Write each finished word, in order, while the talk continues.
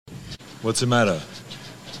What's the matter?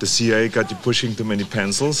 The CIA got you pushing too many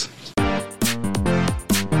pencils?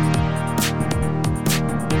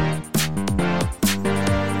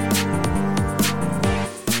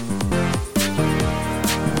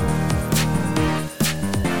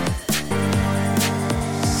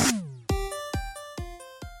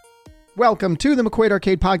 Welcome to the McQuaid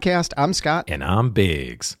Arcade Podcast. I'm Scott. And I'm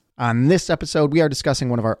Biggs. On this episode, we are discussing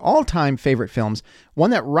one of our all-time favorite films,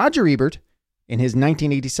 one that Roger Ebert, in his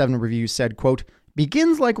 1987 review, said, quote,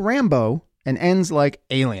 begins like Rambo and ends like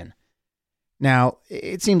Alien. Now,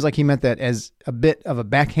 it seems like he meant that as a bit of a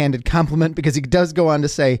backhanded compliment because he does go on to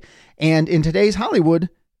say, and in today's Hollywood,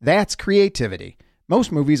 that's creativity.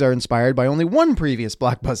 Most movies are inspired by only one previous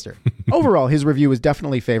blockbuster. Overall, his review is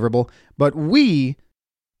definitely favorable, but we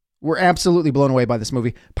were absolutely blown away by this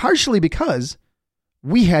movie, partially because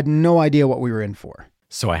we had no idea what we were in for.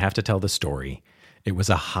 So I have to tell the story. It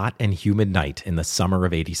was a hot and humid night in the summer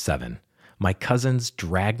of '87. My cousins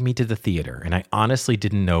dragged me to the theater, and I honestly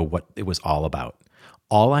didn't know what it was all about.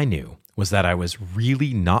 All I knew was that I was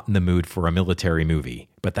really not in the mood for a military movie,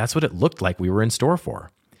 but that's what it looked like we were in store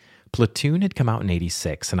for. Platoon had come out in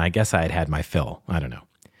 '86, and I guess I had had my fill. I don't know.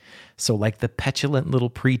 So like the petulant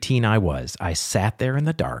little preteen I was, I sat there in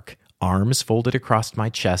the dark, arms folded across my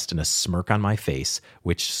chest and a smirk on my face,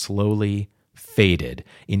 which slowly faded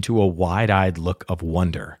into a wide-eyed look of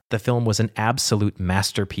wonder. The film was an absolute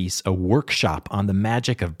masterpiece, a workshop on the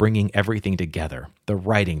magic of bringing everything together. The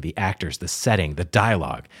writing, the actors, the setting, the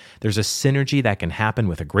dialogue. There's a synergy that can happen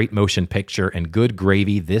with a great motion picture, and good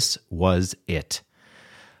gravy, this was it.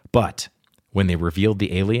 But when they revealed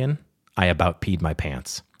the alien, I about peed my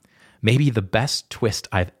pants. Maybe the best twist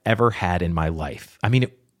I've ever had in my life. I mean,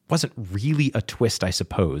 it wasn't really a twist, I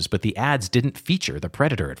suppose, but the ads didn't feature the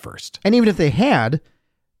Predator at first. And even if they had,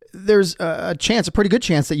 there's a pretty good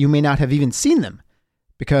chance that you may not have even seen them.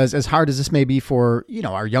 Because as hard as this may be for,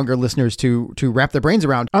 our younger listeners to wrap their brains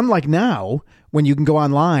around, unlike now, when you can go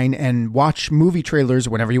online and watch movie trailers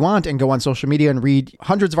whenever you want and go on social media and read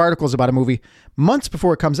hundreds of articles about a movie months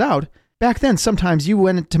before it comes out, back then, sometimes you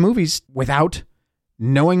went to movies without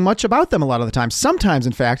knowing much about them a lot of the time. Sometimes,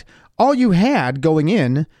 in fact, all you had going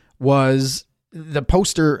in was the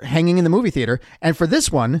poster hanging in the movie theater. And for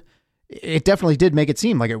this one, it definitely did make it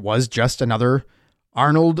seem like it was just another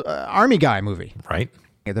Arnold Army guy movie. Right.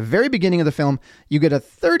 At the very beginning of the film, you get a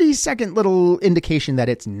 30-second little indication that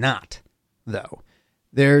it's not, though.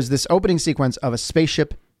 There's this opening sequence of a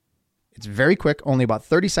spaceship. It's very quick, only about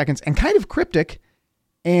 30 seconds, and kind of cryptic.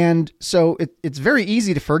 And so it's very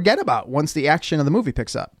easy to forget about once the action of the movie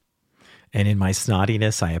picks up. And in my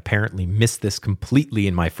snottiness, I apparently missed this completely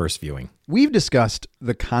in my first viewing. We've discussed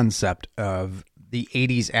the concept of the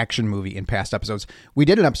 80s action movie in past episodes. We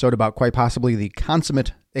did an episode about quite possibly the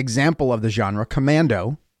consummate example of the genre,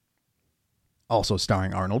 Commando, also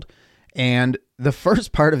starring Arnold. And the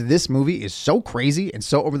first part of this movie is so crazy and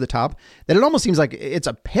so over the top that it almost seems like it's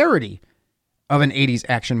a parody of an 80s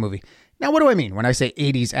action movie. Now, what do I mean when I say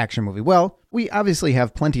 80s action movie? Well, we obviously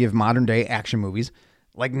have plenty of modern day action movies.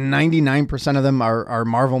 Like 99% of them are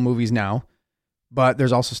Marvel movies now. But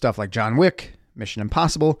there's also stuff like John Wick, Mission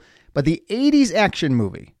Impossible. But the 80s action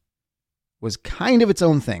movie was kind of its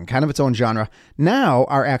own thing, kind of its own genre. Now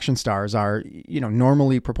our action stars are,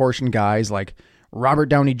 normally proportioned guys like Robert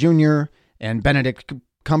Downey Jr. and Benedict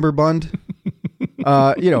Cumberbatch.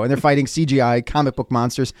 And they're fighting CGI comic book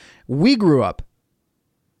monsters. We grew up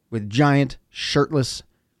with giant, shirtless,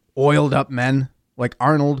 oiled-up men like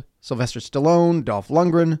Arnold, Sylvester Stallone, Dolph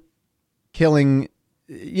Lundgren, killing,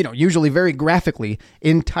 usually very graphically,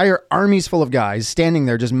 entire armies full of guys standing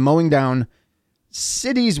there just mowing down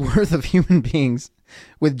cities worth of human beings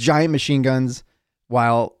with giant machine guns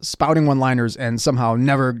while spouting one-liners and somehow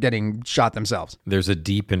never getting shot themselves. There's a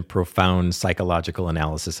deep and profound psychological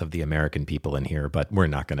analysis of the American people in here, but we're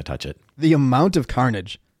not going to touch it. The amount of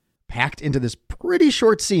carnage packed into this pretty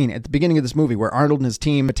short scene at the beginning of this movie where Arnold and his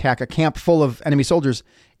team attack a camp full of enemy soldiers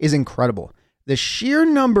is incredible. The sheer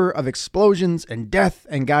number of explosions and death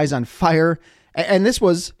and guys on fire. And this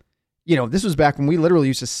was, this was back when we literally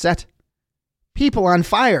used to set people on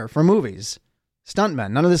fire for movies.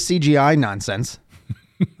 Stuntmen, none of this CGI nonsense.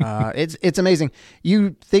 It's amazing.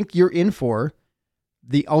 You think you're in for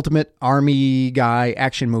the ultimate army guy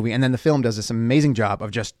action movie, and then the film does this amazing job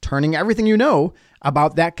of just turning everything you know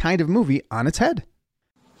about that kind of movie on its head.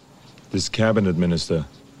 This cabinet minister,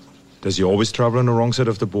 does he always travel on the wrong side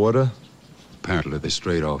of the border? Apparently they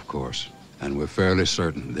strayed off course, and we're fairly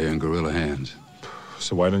certain they're in guerrilla hands.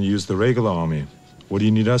 So why don't you use the regular army? What do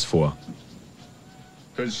you need us for?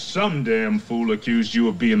 'Cause some damn fool accused you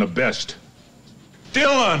of being the best.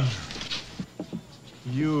 Dylan!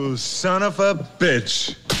 You son of a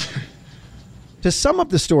bitch. To sum up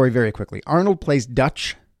the story very quickly, Arnold plays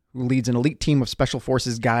Dutch, who leads an elite team of special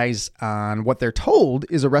forces guys on what they're told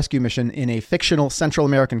is a rescue mission in a fictional Central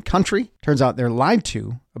American country. Turns out they're lied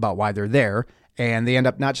to about why they're there, and they end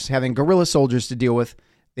up not just having guerrilla soldiers to deal with,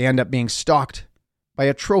 they end up being stalked by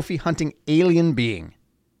a trophy-hunting alien being.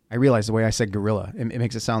 I realize the way I said gorilla, it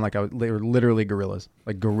makes it sound like they were literally gorillas,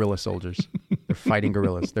 like gorilla soldiers. They're fighting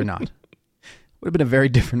gorillas. They're not. Would have been a very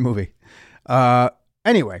different movie.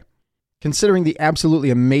 Anyway, considering the absolutely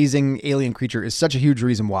amazing alien creature is such a huge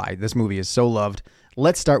reason why this movie is so loved,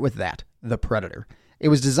 let's start with that, The Predator. It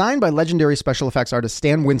was designed by legendary special effects artist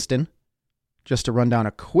Stan Winston. Just to run down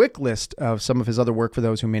a quick list of some of his other work for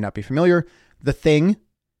those who may not be familiar. The Thing,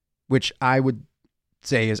 which I would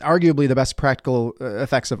say is arguably the best practical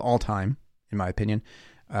effects of all time, in my opinion.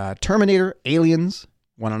 Terminator, Aliens,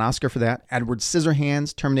 won an Oscar for that. Edward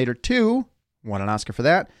Scissorhands, Terminator 2, won an Oscar for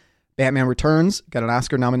that. Batman Returns, got an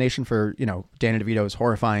Oscar nomination for, Danny DeVito's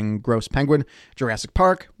horrifying, gross penguin. Jurassic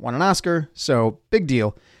Park, won an Oscar, so big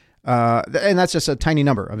deal. And that's just a tiny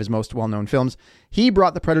number of his most well-known films. He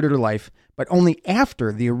brought the Predator to life, but only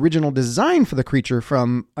after the original design for the creature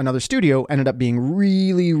from another studio ended up being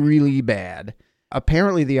really, really bad.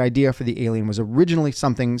 Apparently, the idea for the alien was originally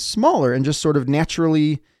something smaller and just sort of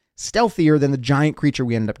naturally stealthier than the giant creature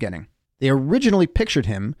we ended up getting. They originally pictured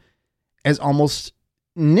him as almost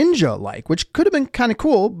ninja-like, which could have been kind of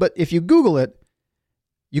cool, but if you Google it,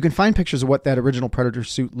 you can find pictures of what that original Predator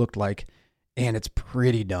suit looked like, and it's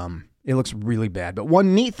pretty dumb. It looks really bad. But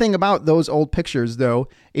one neat thing about those old pictures, though,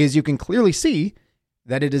 is you can clearly see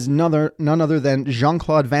that it is none other than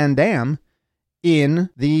Jean-Claude Van Damme in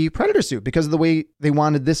the Predator suit. Because of the way they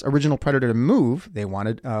wanted this original Predator to move, they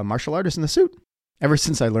wanted a martial artist in the suit. Ever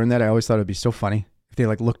since I learned that, I always thought it'd be so funny if they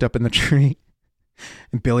looked up in the tree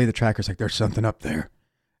and Billy the Tracker's like, there's something up there.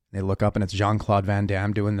 And they look up and it's Jean-Claude Van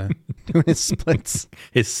Damme doing his splits.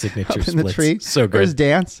 His signature up in splits. The tree. So good.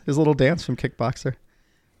 Or his little dance from Kickboxer.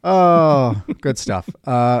 Oh, good stuff.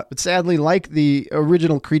 But sadly, like the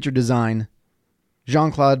original creature design,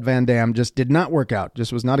 Jean-Claude Van Damme just did not work out.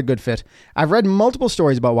 Just was not a good fit. I've read multiple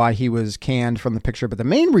stories about why he was canned from the picture, but the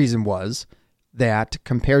main reason was that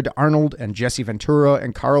compared to Arnold and Jesse Ventura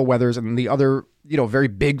and Carl Weathers and the other, very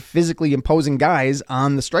big, physically imposing guys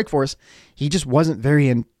on the strike force, he just wasn't very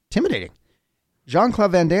intimidating.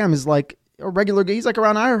 Jean-Claude Van Damme is like a regular guy. He's like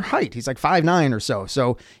around our height. He's like 5'9" or so.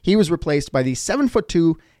 So he was replaced by the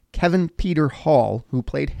 7'2" Kevin Peter Hall, who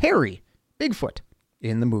played Harry Bigfoot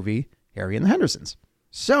in the movie Harry and the Hendersons.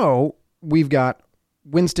 So we've got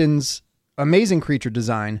Winston's amazing creature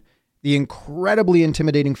design, the incredibly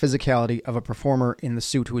intimidating physicality of a performer in the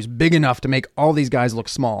suit who is big enough to make all these guys look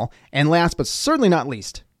small, and last but certainly not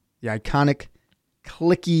least, the iconic,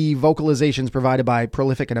 clicky vocalizations provided by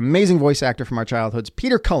prolific and amazing voice actor from our childhoods,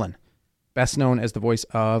 Peter Cullen, best known as the voice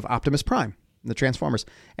of Optimus Prime in the Transformers.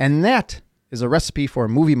 And that is a recipe for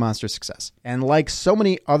movie monster success. And like so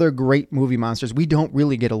many other great movie monsters, we don't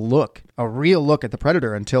really get a real look at the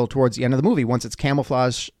Predator until towards the end of the movie, once its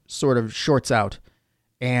camouflage sort of shorts out.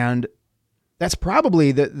 And that's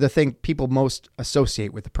probably the thing people most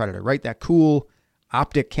associate with the Predator, right? That cool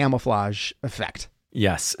optic camouflage effect.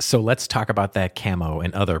 Yes, so let's talk about that camo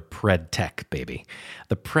and other pred tech, baby.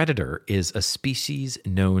 The Predator is a species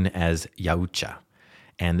known as Yautja.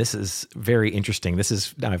 And this is very interesting.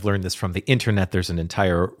 I've learned this from the internet. There's an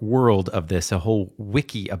entire world of this, a whole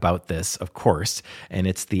wiki about this, of course, and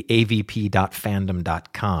it's the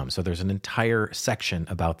avp.fandom.com. So there's an entire section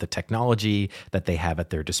about the technology that they have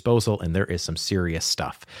at their disposal, and there is some serious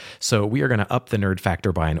stuff. So we are going to up the nerd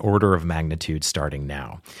factor by an order of magnitude starting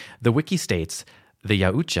now. The wiki states, the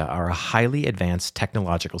Yautja are a highly advanced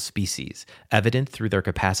technological species, evident through their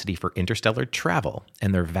capacity for interstellar travel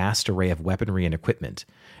and their vast array of weaponry and equipment.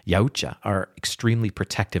 Yautja are extremely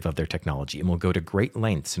protective of their technology and will go to great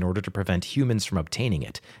lengths in order to prevent humans from obtaining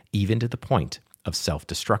it, even to the point of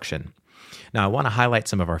self-destruction. Now, I want to highlight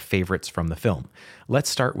some of our favorites from the film.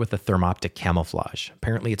 Let's start with the thermoptic camouflage.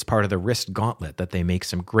 Apparently, it's part of the wrist gauntlet that they make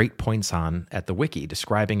some great points on at the wiki,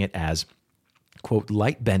 describing it as, quote,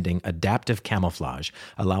 light-bending adaptive camouflage,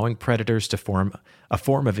 allowing predators to form a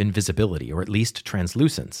form of invisibility, or at least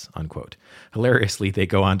translucence, unquote. Hilariously, they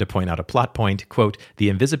go on to point out a plot point, quote, the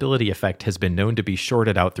invisibility effect has been known to be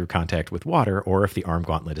shorted out through contact with water or if the arm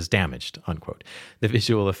gauntlet is damaged, unquote. The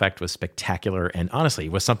visual effect was spectacular and honestly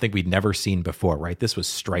was something we'd never seen before, right? This was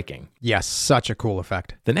striking. Yes, such a cool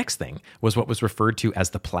effect. The next thing was what was referred to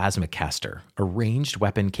as the plasma caster, a ranged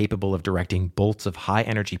weapon capable of directing bolts of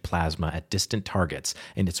high-energy plasma at distant targets,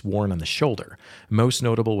 and it's worn on the shoulder. Most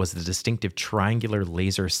notable was the distinctive triangular another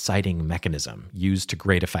laser sighting mechanism used to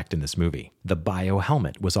great effect in this movie. The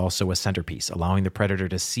biohelmet was also a centerpiece, allowing the Predator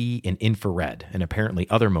to see in infrared and apparently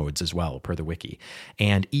other modes as well, per the wiki,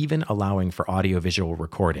 and even allowing for audiovisual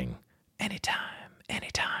recording. Anytime.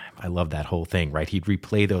 I love that whole thing, right? He'd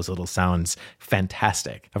replay those little sounds.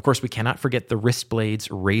 Fantastic. Of course, we cannot forget the wrist blades,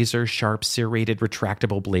 razor-sharp serrated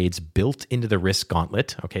retractable blades built into the wrist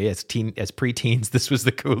gauntlet. Okay, as preteens, this was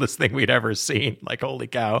the coolest thing we'd ever seen. Like, holy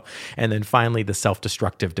cow. And then finally, the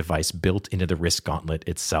self-destructive device built into the wrist gauntlet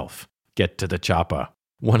itself. Get to the chopper.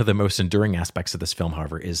 One of the most enduring aspects of this film,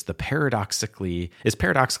 however, is paradoxically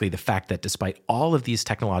the fact that despite all of these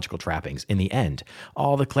technological trappings, in the end,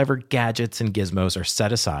 all the clever gadgets and gizmos are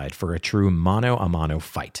set aside for a true mano-a-mano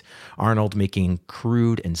fight. Arnold making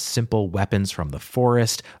crude and simple weapons from the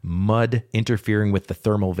forest, mud interfering with the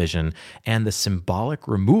thermal vision, and the symbolic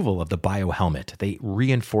removal of the biohelmet. They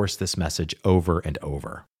reinforce this message over and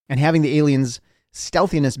over. And having the aliens'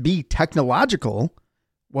 stealthiness be technological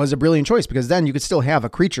was a brilliant choice, because then you could still have a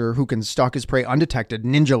creature who can stalk his prey undetected,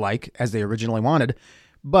 ninja-like, as they originally wanted.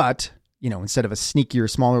 But, instead of a sneakier,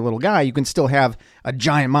 smaller little guy, you can still have a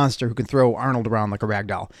giant monster who can throw Arnold around like a rag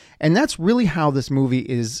doll. And that's really how this movie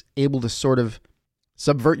is able to sort of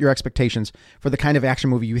subvert your expectations for the kind of action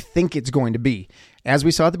movie you think it's going to be. As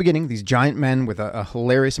we saw at the beginning, these giant men with a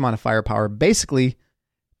hilarious amount of firepower basically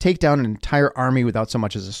take down an entire army without so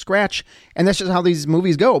much as a scratch. And that's just how these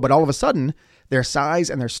movies go. But all of a sudden, their size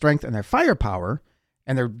and their strength and their firepower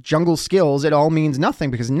and their jungle skills, it all means nothing,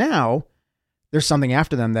 because now there's something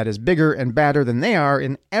after them that is bigger and badder than they are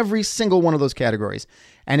in every single one of those categories.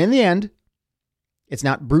 And in the end, it's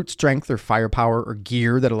not brute strength or firepower or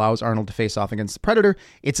gear that allows Arnold to face off against the Predator.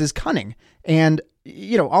 It's his cunning. And,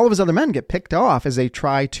 all of his other men get picked off as they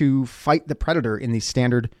try to fight the Predator in the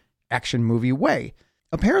standard action movie way.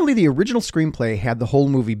 Apparently, the original screenplay had the whole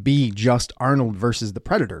movie be just Arnold versus the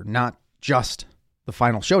Predator, not just the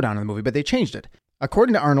final showdown in the movie, but they changed it.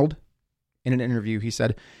 According to Arnold, in an interview, he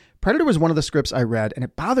said, "Predator was one of the scripts I read, and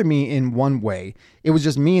it bothered me in one way. It was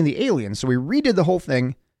just me and the aliens, so we redid the whole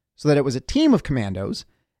thing so that it was a team of commandos,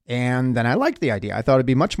 and then I liked the idea. I thought it'd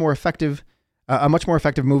be much more effective, a much more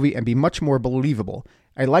effective movie and be much more believable.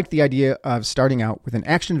 I liked the idea of starting out with an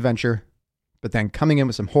action adventure, but then coming in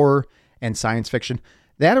with some horror and science fiction."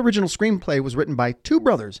 That original screenplay was written by two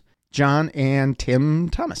brothers, John and Tim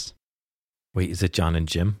Thomas. Wait, is it John and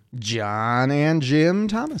Jim? John and Jim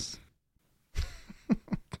Thomas.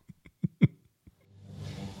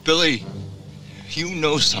 Billy, you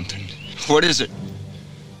know something. What is it?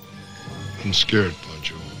 I'm scared,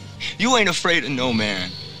 Pancho. You ain't afraid of no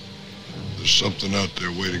man. There's something out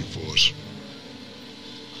there waiting for us.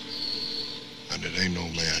 And it ain't no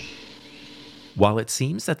man. While it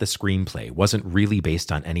seems that the screenplay wasn't really based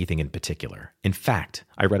on anything in particular, in fact,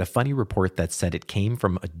 I read a funny report that said it came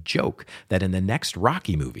from a joke that in the next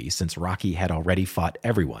Rocky movie, since Rocky had already fought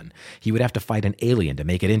everyone, he would have to fight an alien to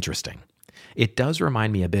make it interesting. It does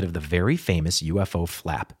remind me a bit of the very famous UFO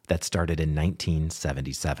flap that started in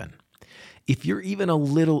 1977. If you're even a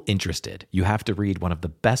little interested, you have to read one of the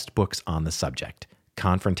best books on the subject,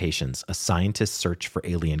 Confrontations, A Scientist's Search for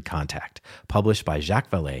Alien Contact, published by Jacques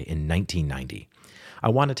Vallée in 1990. I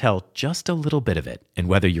want to tell just a little bit of it, and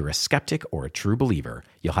whether you're a skeptic or a true believer,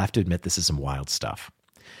 you'll have to admit this is some wild stuff.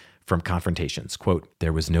 From Confrontations, quote,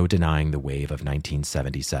 "There was no denying the wave of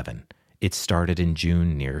 1977. It started in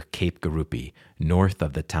June near Cape Gurupi, north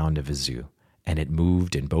of the town of Vizu, and it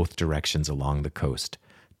moved in both directions along the coast,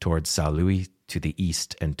 toward Saint-Louis to the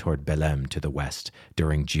east and toward Belém to the west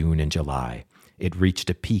during June and July. It reached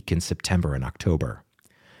a peak in September and October.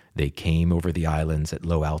 They came over the islands at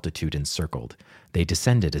low altitude and circled. They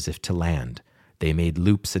descended as if to land. They made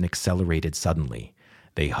loops and accelerated suddenly.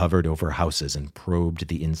 They hovered over houses and probed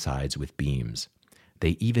the insides with beams.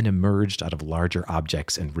 They even emerged out of larger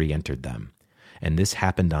objects and re-entered them. And this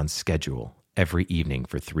happened on schedule, every evening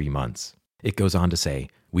for 3 months." It goes on to say,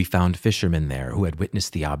 "We found fishermen there who had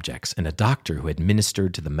witnessed the objects and a doctor who had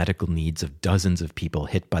ministered to the medical needs of dozens of people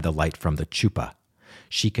hit by the light from the chupa.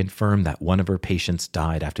 She confirmed that one of her patients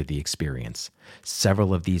died after the experience.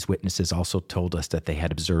 Several of these witnesses also told us that they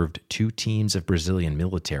had observed 2 teams of Brazilian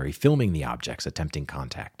military filming the objects attempting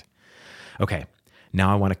contact." Okay,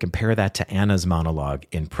 now I want to compare that to Anna's monologue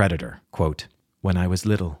in Predator. Quote, "When I was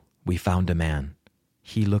little, we found a man.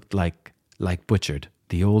 He looked like butchered.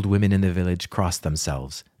 The old women in the village crossed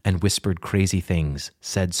themselves and whispered crazy things,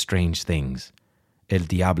 said strange things. El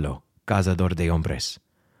diablo, cazador de hombres.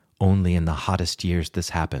 Only in the hottest years this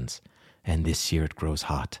happens, and this year it grows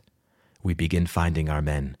hot. We begin finding our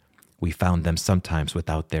men. We found them sometimes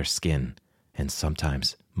without their skin, and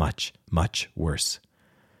sometimes much, much worse.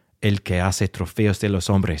 El que hace trofeos de los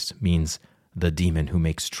hombres means the demon who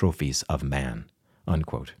makes trophies of man,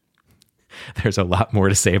 unquote. There's a lot more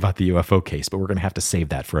to say about the UFO case, but we're going to have to save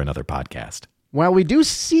that for another podcast. While we do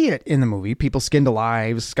see it in the movie, people skinned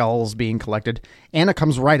alive, skulls being collected, Anna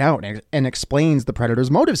comes right out and explains the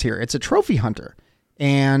Predator's motives here. It's a trophy hunter.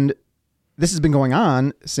 And this has been going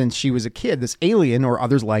on since she was a kid, this alien or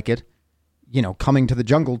others like it, coming to the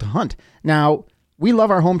jungle to hunt. Now, we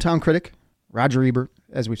love our hometown critic, Roger Ebert,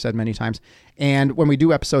 as we've said many times. And when we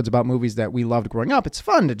do episodes about movies that we loved growing up, it's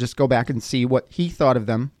fun to just go back and see what he thought of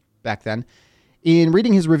them back then. In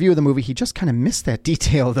reading his review of the movie, he just kind of missed that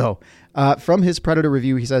detail, though. From his Predator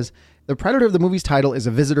review, he says, the Predator of the movie's title is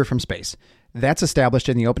a visitor from space. That's established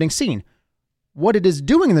in the opening scene. What it is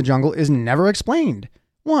doing in the jungle is never explained.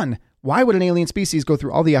 1. Why would an alien species go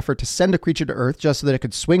through all the effort to send a creature to Earth just so that it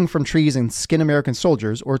could swing from trees and skin American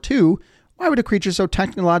soldiers? Or 2, why would a creature so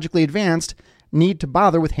technologically advanced need to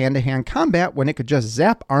bother with hand-to-hand combat when it could just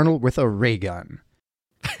zap Arnold with a ray gun?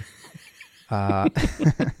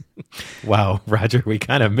 Wow, Roger, we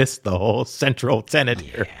kind of missed the whole central tenet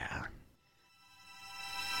here. Yeah.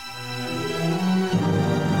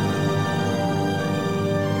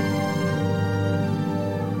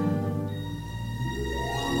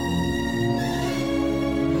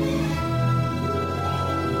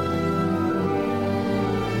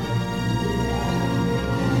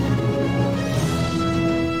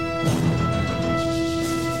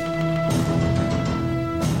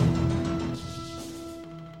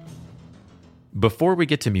 Before we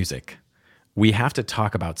get to music, we have to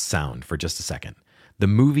talk about sound for just a second. The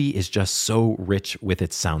movie is just so rich with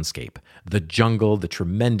its soundscape. The jungle, the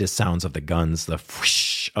tremendous sounds of the guns, the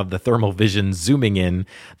whoosh of the thermal vision zooming in,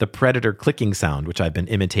 the Predator clicking sound, which I've been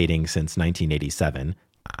imitating since 1987.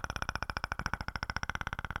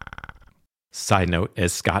 Side note,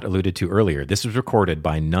 as Scott alluded to earlier, this was recorded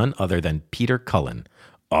by none other than Peter Cullen.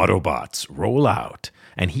 Autobots, roll out.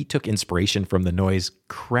 And he took inspiration from the noise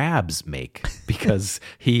crabs make because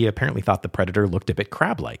he apparently thought the Predator looked a bit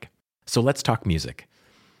crab-like. So let's talk music.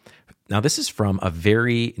 Now, this is from a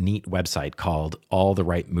very neat website called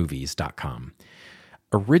alltherightmovies.com.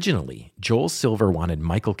 Originally, Joel Silver wanted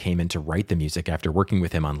Michael Kamen to write the music after working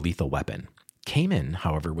with him on Lethal Weapon. Kamen,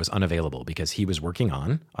 however, was unavailable because he was working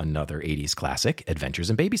on another 80s classic, Adventures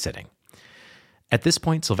in Babysitting. At this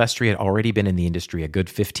point, Silvestri had already been in the industry a good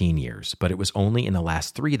 15 years, but it was only in the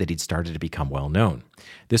last 3 that he'd started to become well known.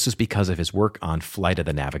 This was because of his work on Flight of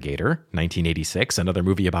the Navigator, 1986, another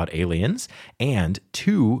movie about aliens, and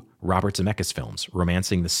 2 Robert Zemeckis films,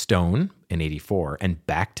 Romancing the Stone in 84 and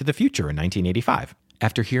Back to the Future in 1985.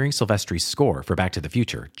 After hearing Silvestri's score for Back to the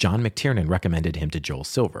Future, John McTiernan recommended him to Joel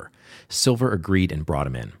Silver. Silver agreed and brought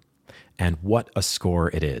him in. And what a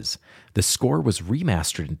score it is. The score was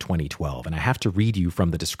remastered in 2012, and I have to read you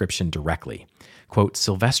from the description directly. Quote,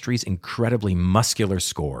 Silvestri's incredibly muscular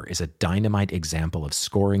score is a dynamite example of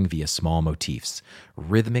scoring via small motifs.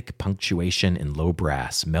 Rhythmic punctuation in low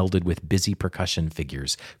brass, melded with busy percussion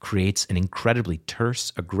figures, creates an incredibly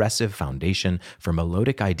terse, aggressive foundation for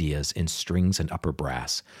melodic ideas in strings and upper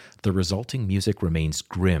brass. The resulting music remains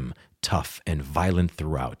grim, tough, and violent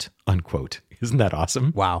throughout. Unquote. Isn't that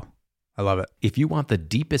awesome? Wow. I love it. If you want the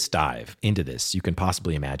deepest dive into this you can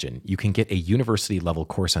possibly imagine, you can get a university-level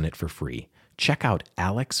course on it for free. Check out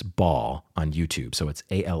Alex Ball on YouTube. So it's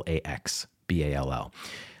ALAX BALL.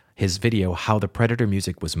 His video, How the Predator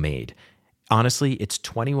Music Was Made. Honestly, it's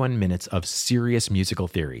 21 minutes of serious musical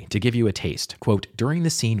theory. To give you a taste, quote, during the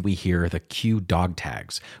scene we hear the cue dog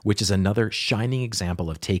tags, which is another shining example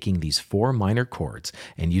of taking these 4 minor chords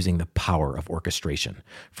and using the power of orchestration.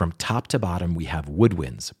 From top to bottom, we have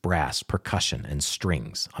woodwinds, brass, percussion, and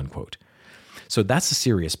strings, unquote. So that's the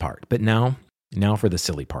serious part. But now for the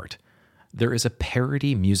silly part. There is a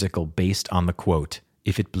parody musical based on the quote,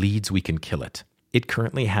 if it bleeds, we can kill it. It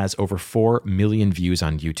currently has over 4 million views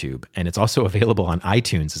on YouTube, and it's also available on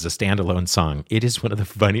iTunes as a standalone song. It is one of the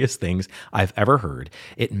funniest things I've ever heard.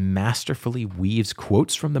 It masterfully weaves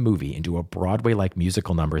quotes from the movie into a Broadway-like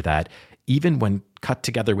musical number that, even when cut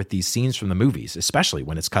together with these scenes from the movies, especially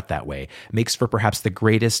when it's cut that way, makes for perhaps the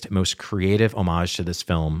greatest, most creative homage to this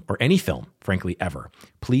film, or any film, frankly, ever.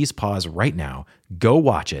 Please pause right now. Go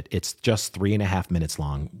watch it. It's just 3.5 minutes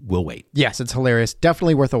long. We'll wait. Yes, it's hilarious.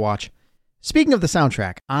 Definitely worth a watch. Speaking of the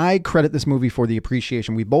soundtrack, I credit this movie for the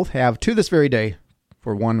appreciation we both have to this very day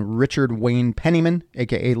for one Richard Wayne Penniman,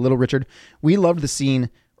 a.k.a. Little Richard. We loved the scene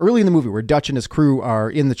early in the movie where Dutch and his crew are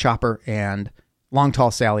in the chopper and Long Tall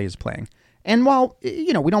Sally is playing. And while,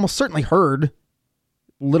 we'd almost certainly heard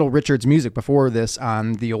Little Richard's music before this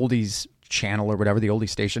on the Oldies channel or whatever, the Oldies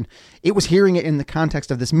station, it was hearing it in the context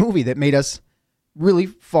of this movie that made us really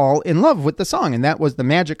fall in love with the song. And that was the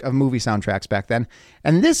magic of movie soundtracks back then.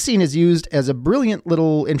 And this scene is used as a brilliant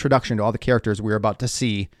little introduction to all the characters we're about to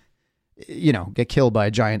see, get killed by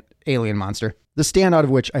a giant alien monster. The standout of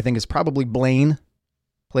which I think is probably Blaine,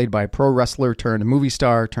 played by pro wrestler turned movie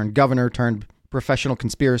star turned governor turned professional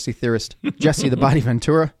conspiracy theorist Jesse the Body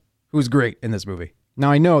Ventura, who's great in this movie.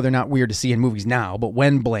 Now, I know they're not weird to see in movies now, but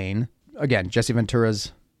when Blaine, again, Jesse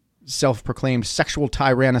Ventura's self-proclaimed sexual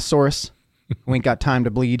tyrannosaurus, who ain't got time to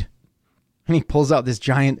bleed, and he pulls out this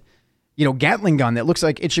giant, Gatling gun that looks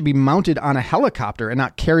like it should be mounted on a helicopter and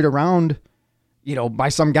not carried around, by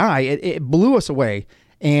some guy. It blew us away.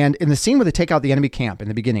 And in the scene where they take out the enemy camp in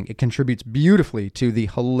the beginning, it contributes beautifully to the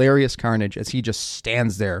hilarious carnage as he just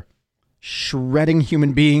stands there, shredding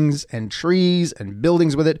human beings and trees and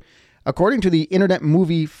buildings with it. According to the Internet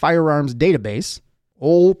Movie Firearms Database,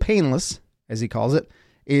 Old Painless, as he calls it,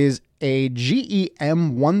 is a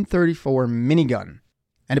GEM 134 minigun.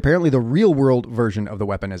 And apparently the real-world version of the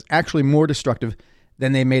weapon is actually more destructive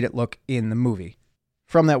than they made it look in the movie.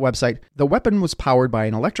 From that website, the weapon was powered by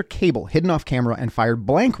an electric cable hidden off camera and fired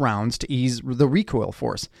blank rounds to ease the recoil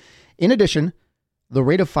force. In addition, the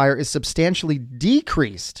rate of fire is substantially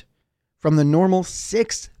decreased from the normal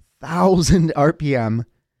 6,000 RPM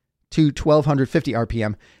to 1,250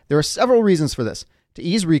 RPM. There are several reasons for this. To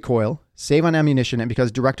ease recoil, save on ammunition, and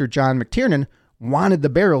because director John McTiernan wanted the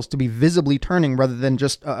barrels to be visibly turning rather than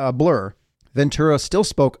just a blur. Ventura still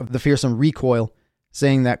spoke of the fearsome recoil,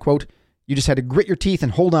 saying that, quote, "You just had to grit your teeth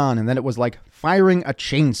and hold on, and then it was like firing a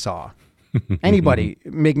chainsaw." Anybody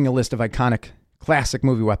making a list of iconic, classic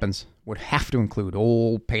movie weapons would have to include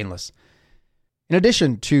Old Painless. In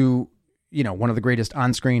addition to, one of the greatest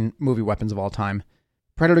on-screen movie weapons of all time,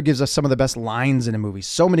 Predator gives us some of the best lines in a movie.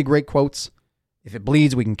 So many great quotes. "If it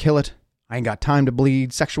bleeds, we can kill it. I ain't got time to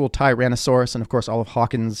bleed. Sexual tyrannosaurus." And of course, all of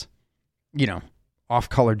Hawkins',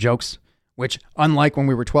 off-color jokes, which, unlike when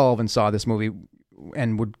we were 12 and saw this movie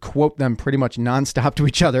and would quote them pretty much nonstop to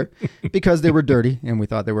each other because they were dirty and we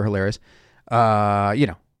thought they were hilarious.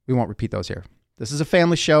 We won't repeat those here. This is a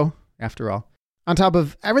family show, after all. On top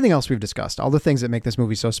of everything else we've discussed, all the things that make this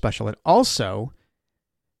movie so special, it also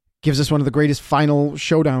gives us one of the greatest final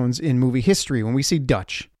showdowns in movie history when we see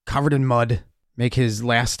Dutch, covered in mud, make his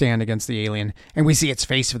last stand against the alien, and we see its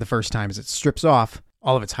face for the first time as it strips off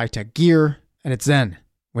all of its high-tech gear, and it's then,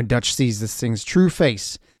 when Dutch sees this thing's true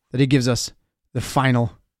face, that he gives us the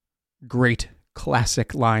final great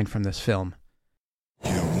classic line from this film.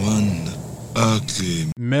 "You won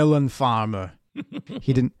ugly." Melon farmer.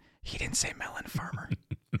 He didn't say melon farmer.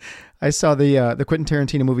 I saw the Quentin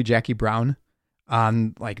Tarantino movie Jackie Brown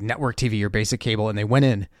on like network TV or basic cable, and they went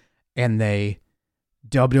in and they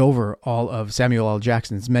dubbed over all of Samuel L.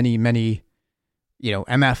 Jackson's many,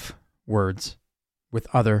 MF words with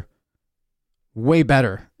other way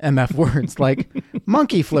better MF words like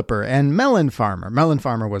monkey flipper and melon farmer. Melon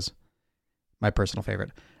farmer was my personal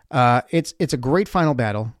favorite. It's a great final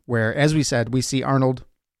battle where, as we said, we see Arnold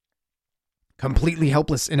completely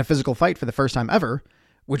helpless in a physical fight for the first time ever,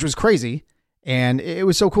 which was crazy. And it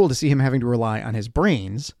was so cool to see him having to rely on his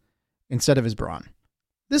brains instead of his brawn.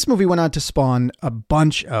 This movie went on to spawn a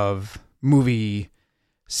bunch of movie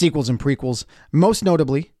sequels and prequels, most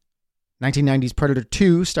notably 1990's Predator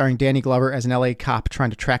 2, starring Danny Glover as an LA cop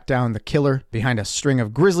trying to track down the killer behind a string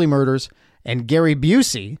of grisly murders, and Gary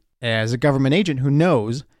Busey as a government agent who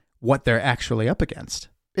knows what they're actually up against.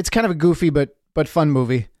 It's kind of a goofy but fun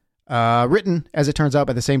movie, written, as it turns out,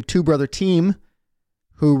 by the same two-brother team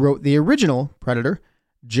who wrote the original Predator,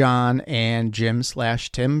 John and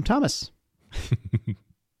Jim/Tim Thomas.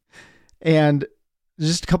 And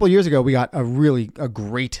just a couple of years ago, we got a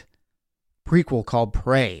great prequel called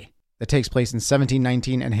Prey that takes place in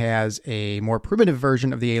 1719 and has a more primitive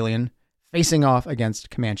version of the alien facing off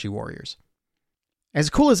against Comanche warriors.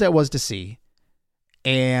 As cool as that was to see,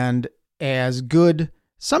 and as good,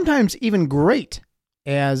 sometimes even great,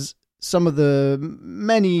 as some of the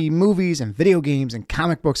many movies and video games and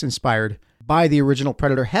comic books inspired by the original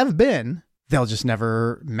Predator have been, they'll just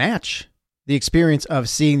never match the experience of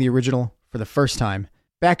seeing the original for the first time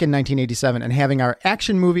back in 1987 and having our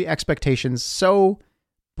action movie expectations so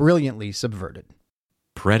brilliantly subverted.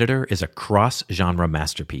 Predator is a cross-genre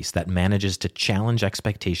masterpiece that manages to challenge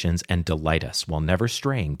expectations and delight us while never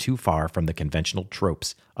straying too far from the conventional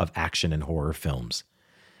tropes of action and horror films.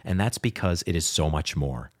 And that's because it is so much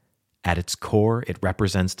more. At its core, it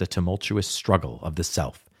represents the tumultuous struggle of the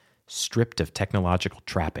self, stripped of technological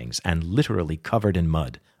trappings and literally covered in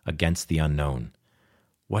mud against the unknown.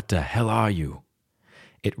 What the hell are you?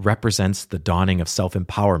 It represents the dawning of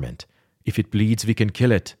self-empowerment. If it bleeds, we can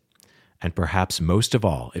kill it. And perhaps most of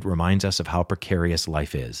all, it reminds us of how precarious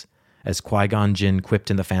life is. As Qui-Gon Jinn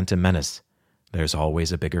quipped in The Phantom Menace, there's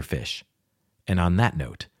always a bigger fish. And on that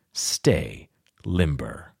note, stay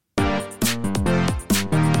limber.